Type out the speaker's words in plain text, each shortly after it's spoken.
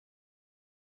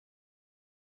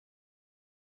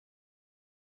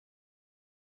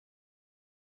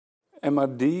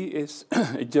MRD is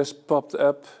it just popped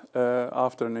up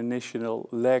after an initial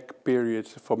lag period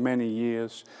for many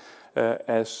years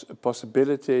as a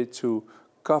possibility to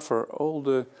cover all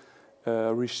the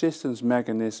resistance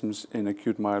mechanisms in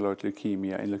acute myeloid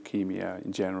leukemia and leukemia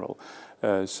in general.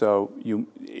 It's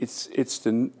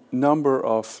the number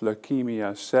of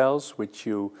leukemia cells which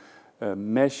you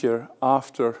measure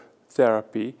after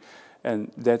therapy,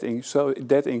 and that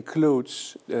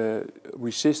includes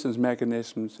resistance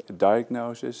mechanisms.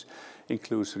 Diagnosis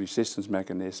includes resistance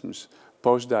mechanisms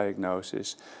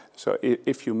post-diagnosis. So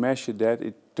if you measure that,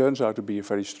 it turns out to be a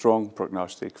very strong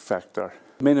prognostic factor.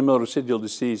 Minimal residual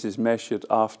disease is measured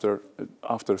after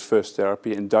first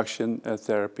therapy, induction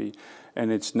therapy,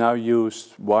 and it's now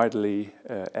used widely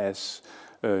as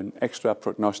an extra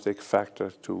prognostic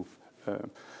factor to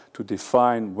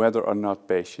define whether or not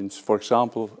patients, for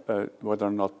example, whether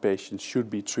or not patients should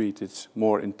be treated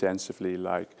more intensively,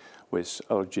 like with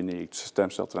allogenic stem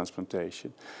cell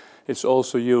transplantation. It's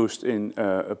also used in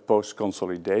a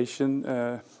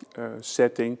post-consolidation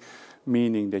setting,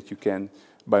 meaning that you can,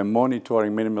 by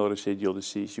monitoring minimal residual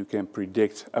disease, you can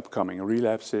predict upcoming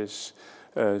relapses.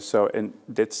 And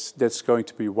that's going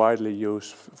to be widely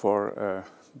used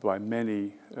by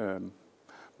many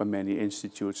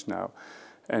institutes now.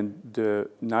 And the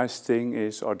nice thing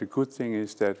is, or the good thing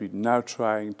is, that we're now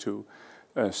trying to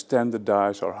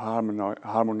standardize or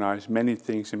harmonize many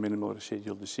things in minimal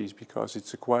residual disease, because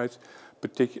it's a quite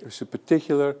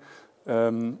particular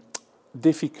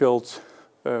difficult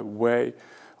way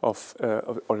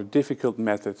or a difficult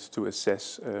method to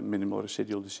assess minimal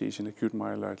residual disease in acute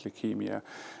myeloid leukemia.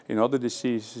 In other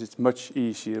diseases it's much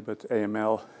easier, but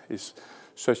AML is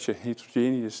such a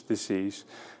heterogeneous disease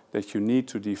that you need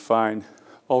to define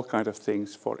all kinds of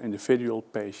things for individual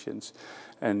patients.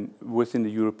 And within the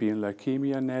European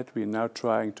Leukemia Net, we are now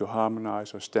trying to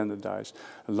harmonize or standardize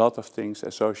a lot of things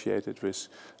associated with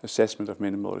assessment of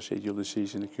minimal residual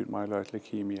disease in acute myeloid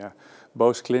leukemia,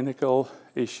 both clinical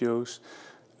issues,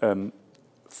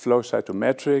 flow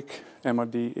cytometric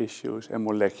MRD issues, and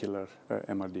molecular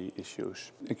MRD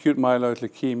issues. Acute myeloid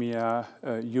leukemia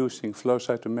using flow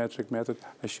cytometric method,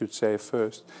 I should say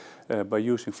first, by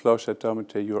using flow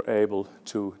cytometry you're able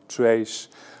to trace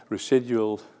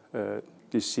residual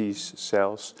disease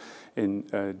cells in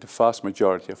the vast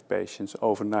majority of patients,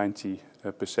 over 90%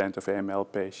 of AML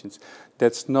patients.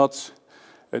 That's not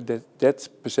that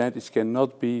percentage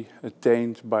cannot be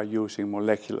attained by using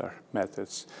molecular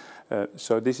methods.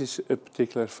 So this is a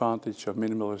particular advantage of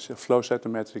flow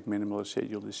cytometric minimal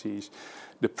residual disease.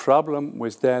 The problem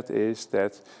with that is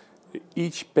that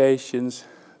each patient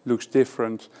looks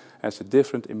different, has a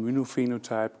different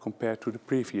immunophenotype compared to the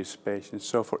previous patient.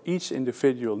 So for each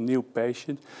individual new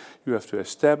patient, you have to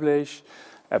establish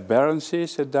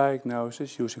aberrancies at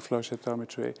diagnosis using flow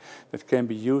cytometry that can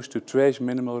be used to trace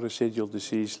minimal residual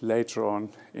disease later on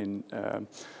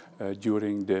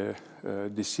during the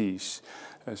disease.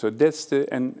 So that's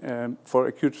for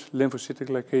acute lymphocytic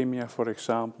leukemia, for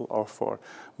example, or for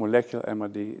molecular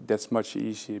MRD, that's much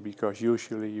easier, because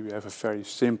usually you have a very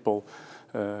simple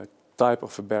type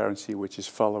of aberrancy which is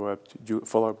followed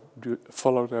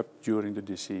up during the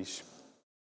disease.